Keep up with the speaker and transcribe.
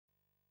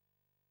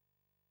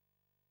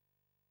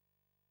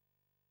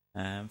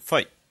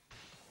Fight.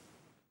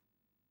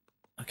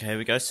 Okay, here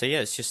we go. So yeah,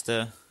 it's just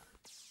a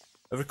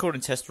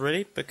recording test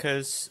really,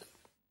 because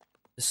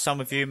some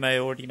of you may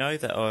already know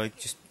that I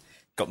just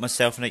got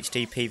myself an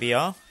HD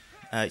PVR,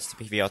 HD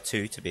PVR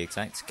 2 to be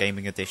exact,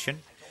 gaming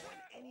edition.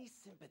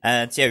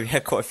 And yeah, we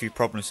had quite a few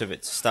problems with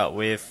it to start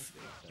with,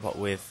 what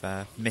with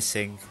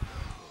missing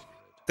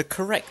the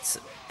correct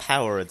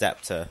power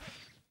adapter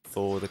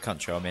for the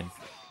country I'm in.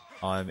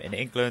 I'm in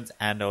England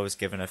and I was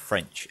given a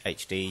French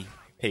HD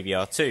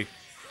PVR 2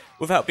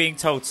 without being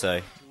told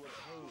so.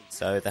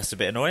 So that's a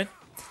bit annoying.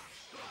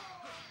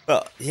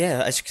 But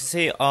yeah, as you can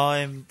see,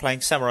 I'm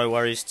playing Samurai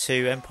Warriors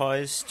 2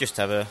 Empires, just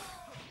to have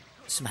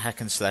some hack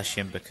and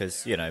slashing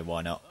because, you know,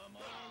 why not?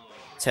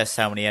 Test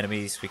how many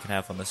enemies we can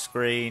have on the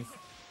screen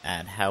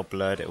and how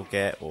blurred it will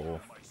get,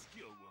 or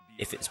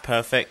if it's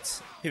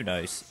perfect. Who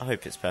knows? I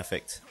hope it's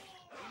perfect.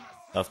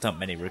 I've done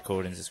many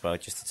recordings as well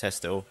just to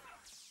test it all.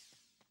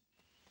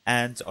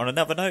 And on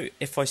another note,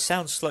 if I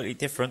sound slightly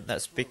different,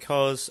 that's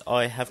because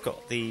I have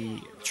got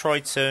the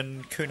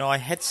Triton Kunai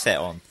headset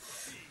on,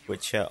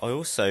 which I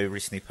also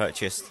recently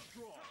purchased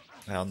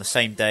on the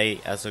same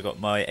day as I got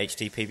my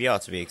HD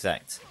PVR to be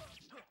exact.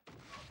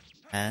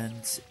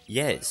 And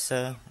yeah, it's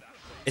a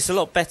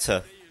lot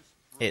better.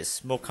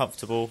 It's more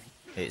comfortable.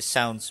 It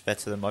sounds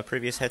better than my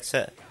previous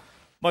headset.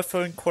 My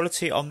phone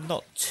quality, I'm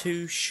not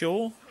too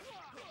sure.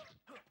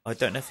 I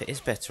don't know if it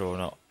is better or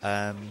not.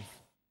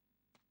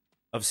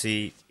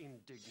 Obviously,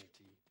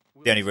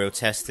 the only real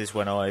test is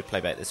when I play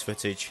back this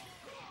footage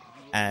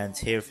and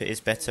hear if it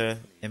is better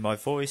in my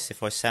voice,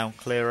 if I sound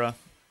clearer,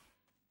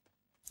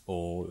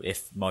 or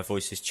if my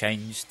voice has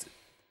changed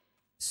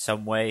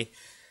some way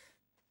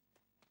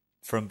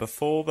from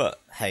before.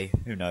 But hey,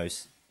 who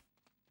knows?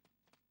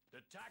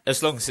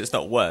 As long as it's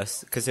not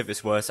worse, because if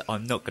it's worse,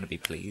 I'm not going to be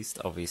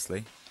pleased,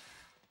 obviously,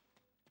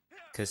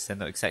 because they're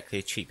not exactly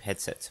a cheap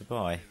headset to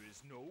buy.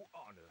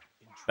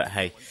 But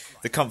hey,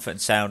 the comfort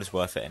and sound is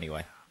worth it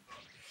anyway.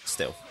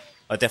 Still,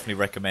 I definitely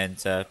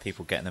recommend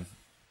people getting them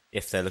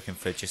if they're looking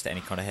for just any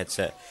kind of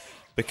headset,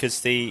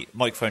 because the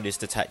microphone is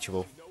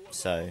detachable.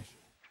 So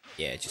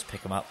yeah, just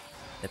pick them up.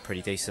 They're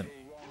pretty decent.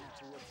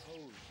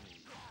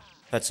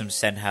 I've had some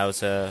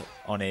Sennheiser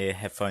on-ear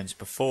headphones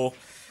before,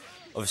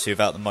 obviously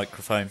without the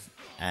microphone,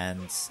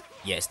 and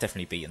yeah, it's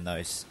definitely beaten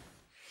those.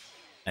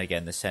 And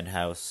again, the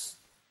Sennheiser,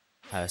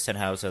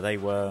 they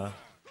were,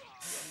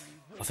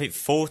 I think,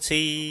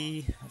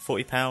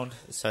 £40,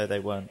 so they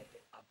weren't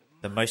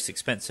the most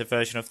expensive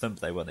version of them,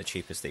 but they weren't the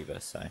cheapest either,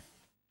 so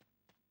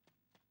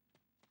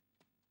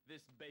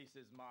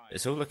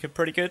it's all looking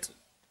pretty good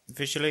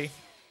visually.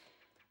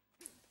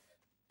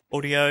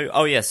 Audio,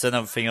 oh yes,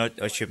 another thing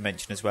I should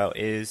mention as well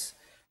is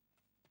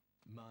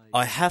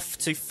I have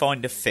to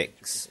find a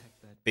fix,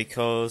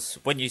 because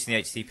when using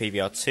the HD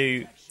PVR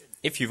 2,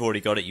 if you've already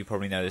got it, you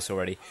probably know this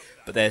already,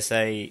 but there's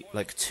a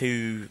like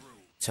 2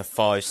 to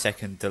 5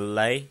 second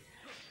delay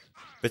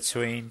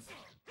between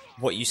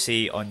what you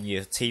see on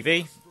your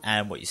TV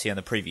and what you see on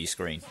the preview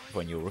screen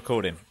when you're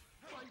recording.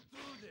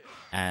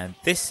 And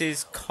this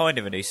is kind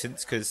of a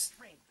nuisance, because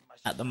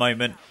at the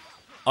moment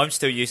I'm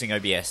still using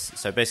OBS,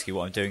 so basically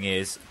what I'm doing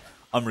is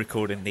I'm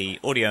recording the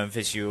audio and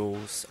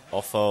visuals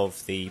off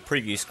of the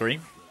preview screen,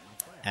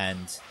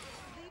 and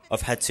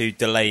I've had to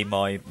delay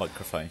my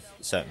microphone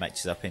so it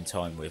matches up in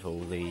time with all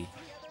the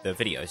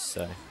videos.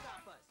 So,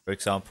 for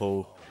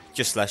example,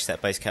 just slashed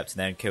that base captain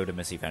there and killed him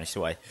as he vanished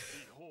away.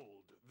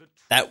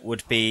 That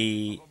would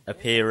be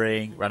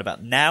appearing right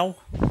about now.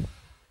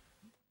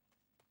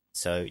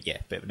 So yeah,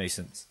 bit of a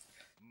nuisance.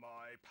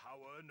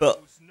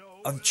 But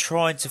I'm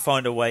trying to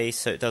find a way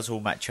so it does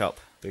all match up,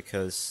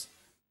 because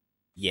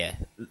yeah,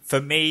 for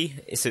me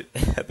it's a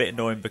bit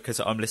annoying because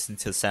I'm listening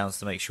to the sounds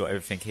to make sure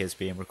everything here is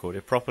being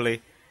recorded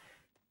properly,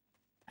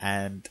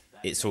 and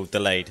it's all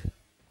delayed.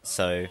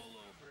 So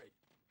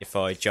if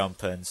I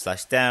jump and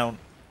slash down,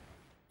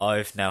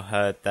 I've now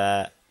heard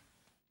that.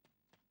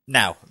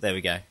 Now, there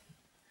we go.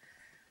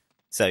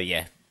 So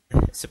yeah,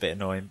 it's a bit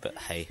annoying, but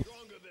hey.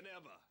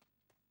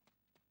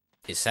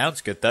 It sounds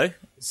good though. It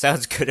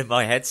sounds good in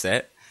my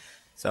headset.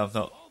 So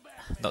I'm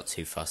not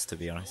too fussed, to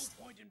be honest.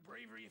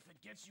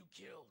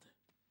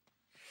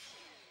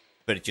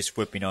 But it just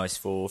would be nice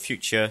for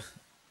future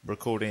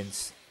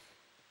recordings,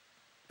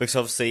 because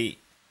obviously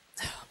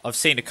I've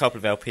seen a couple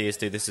of LPs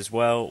do this as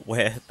well,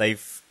 where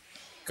they've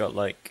got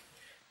like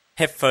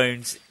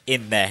headphones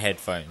in their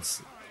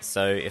headphones.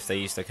 So if they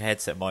use like a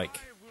headset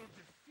mic,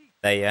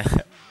 they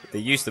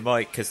use the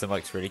mic because the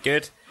mic's really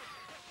good,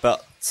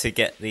 but to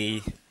get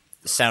the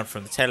sound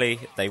from the telly,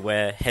 they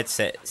wear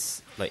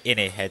headsets, like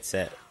in-ear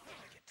headset,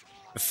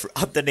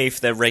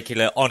 underneath their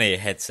regular on-ear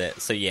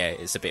headset. So yeah,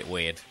 it's a bit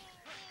weird.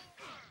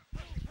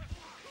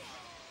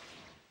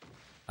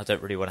 I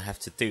don't really want to have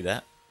to do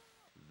that,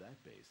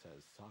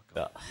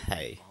 but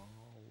hey,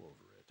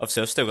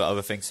 obviously I've still got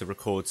other things to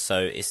record, so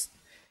it's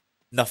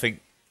nothing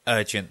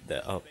urgent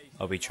that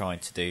I'll be trying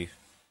to do,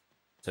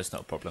 so it's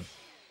not a problem.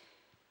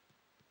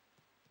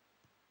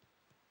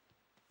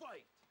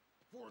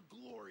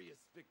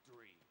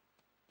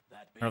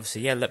 And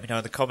obviously, yeah, let me know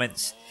in the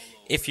comments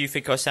if you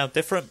think I sound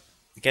different.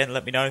 Again,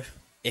 let me know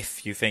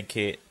if you think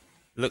it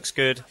looks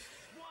good.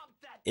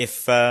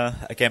 If,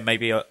 again,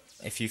 maybe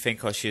if you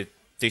think I should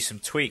do some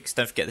tweaks.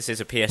 Don't forget this is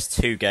a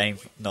PS2 game,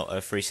 not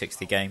a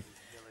 360 game.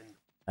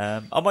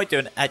 I might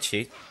do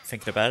actually,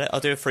 thinking about it, I'll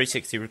do a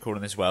 360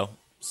 recording as well.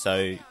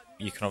 So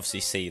you can obviously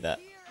see that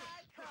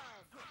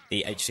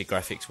the HD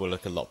graphics will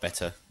look a lot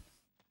better.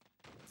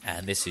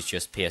 And this is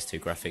just PS2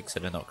 graphics, so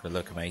they're not going to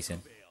look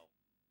amazing.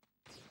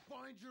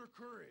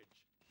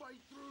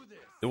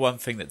 The one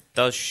thing that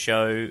does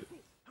show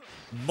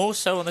more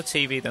so on the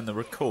TV than the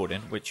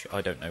recording, which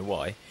I don't know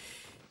why,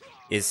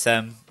 is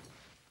there's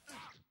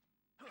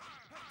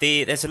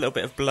a little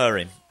bit of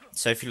blurring.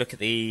 So if you look at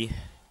the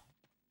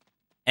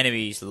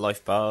enemies'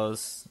 life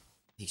bars,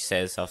 he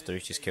says after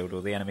he's just killed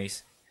all the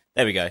enemies.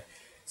 There we go.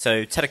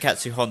 So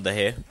Tadakatsu Honda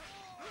here.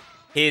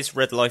 His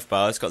red life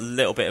bar has got a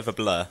little bit of a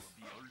blur.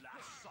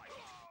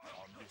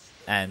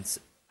 And,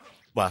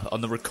 well,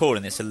 on the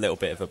recording it's a little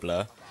bit of a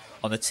blur.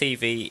 On the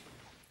TV,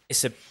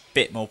 it's a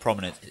bit more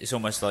prominent. It's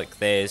almost like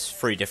there's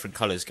 3 different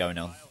colours going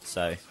on.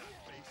 So,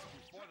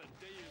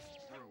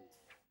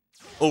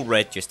 all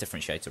red, just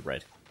different shades of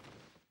red.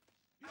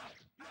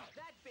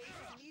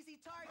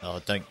 Oh,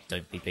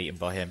 don't be beaten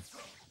by him.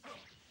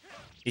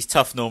 He's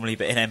tough normally,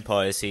 but in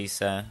Empires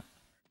he's a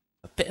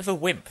bit of a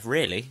wimp,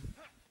 really.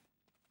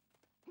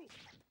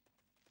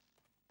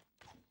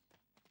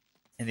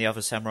 In the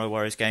other Samurai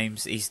Warriors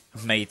games, he's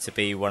made to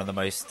be one of the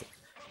most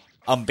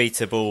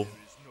unbeatable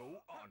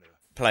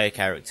player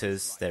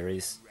characters there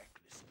is.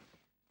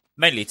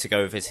 Mainly to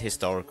go with his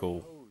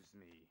historical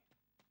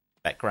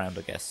background,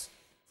 I guess.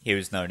 He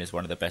was known as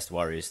one of the best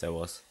warriors there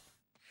was.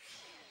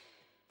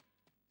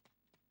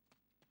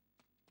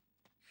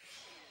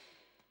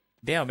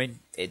 Yeah, I mean,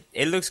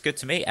 it looks good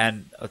to me,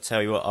 and I'll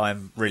tell you what,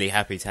 I'm really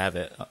happy to have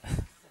it.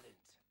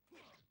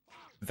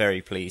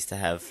 Very pleased to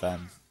have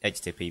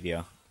HD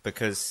PVR,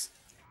 because,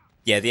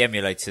 yeah, the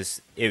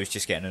emulators, it was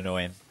just getting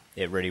annoying.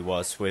 It really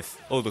was, with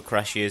all the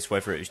crashes,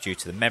 whether it was due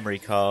to the memory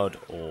card,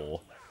 or,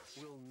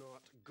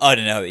 I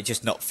don't know, it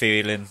just not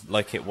feeling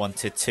like it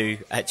wanted to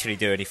actually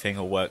do anything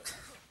or work.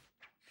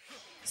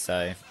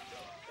 So,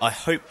 I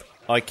hope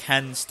I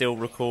can still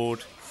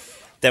record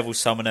Devil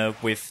Summoner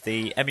with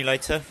the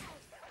emulator.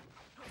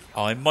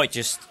 I might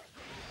just,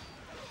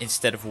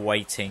 instead of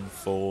waiting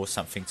for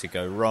something to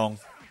go wrong,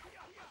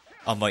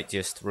 I might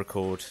just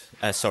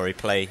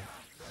play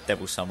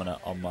Devil Summoner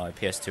on my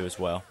PS2 as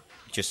well,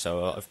 just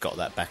so I've got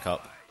that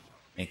backup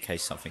in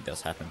case something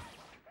does happen.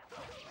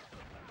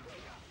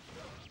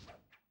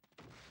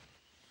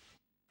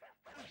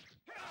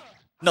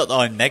 Not that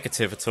I'm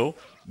negative at all,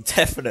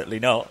 definitely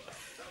not.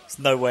 There's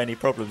no way any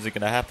problems are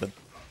going to happen.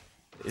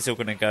 It's all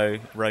going to go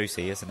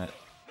rosy, isn't it?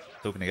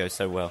 It's all going to go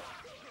so well.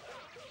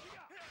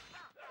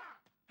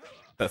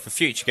 But for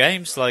future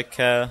games, like,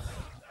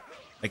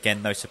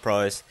 again, no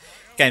surprise,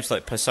 games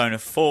like Persona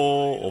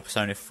 4 or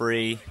Persona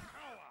 3,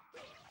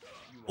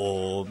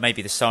 or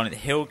maybe the Silent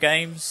Hill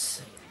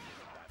games,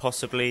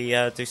 possibly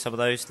do some of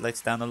those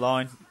later down the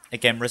line.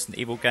 Again, Resident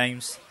Evil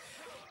games,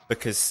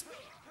 because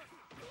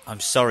I'm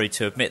sorry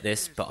to admit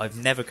this, but I've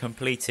never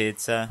completed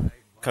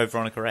Code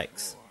Veronica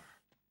X.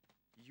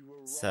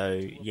 So,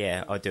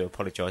 yeah, I do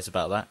apologise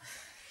about that.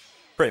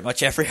 Pretty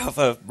much every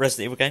other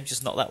Resident Evil game,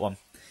 just not that one.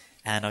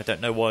 And I don't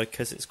know why,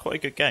 because it's quite a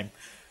good game.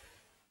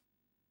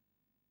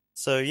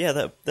 So yeah,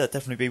 that'd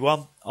definitely be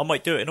one. I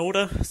might do it in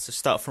order, so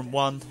start from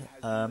 1,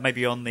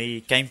 maybe on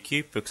the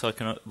GameCube, because I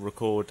can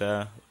record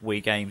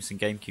Wii games and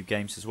GameCube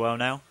games as well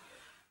now.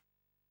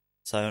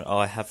 So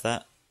I have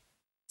that.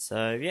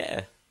 So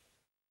yeah.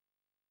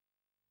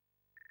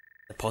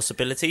 The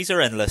possibilities are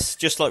endless,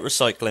 just like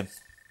recycling.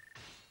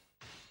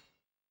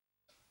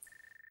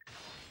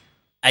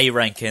 A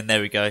ranking, there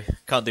we go.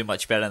 Can't do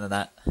much better than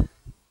that.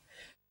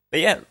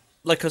 But yeah,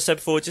 like I said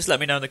before, just let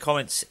me know in the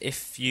comments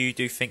if you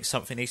do think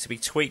something needs to be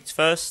tweaked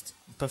first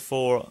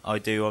before I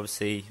do,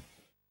 obviously,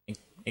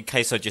 in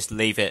case I just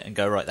leave it and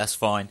go, right, that's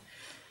fine,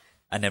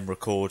 and then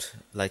record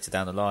later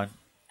down the line.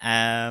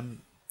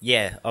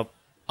 Yeah,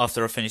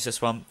 after I finish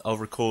this one, I'll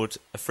record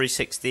a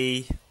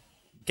 360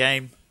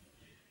 game.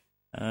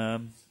 I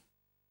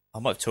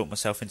might have talked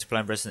myself into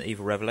playing Resident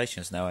Evil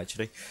Revelations now,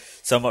 actually.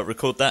 So I might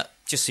record that,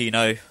 just so you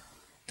know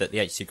that the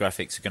HD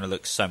graphics are going to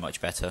look so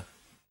much better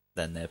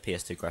than their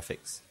PS2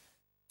 graphics.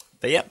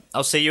 But yeah,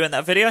 I'll see you in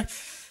that video,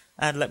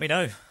 and let me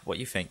know what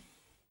you think.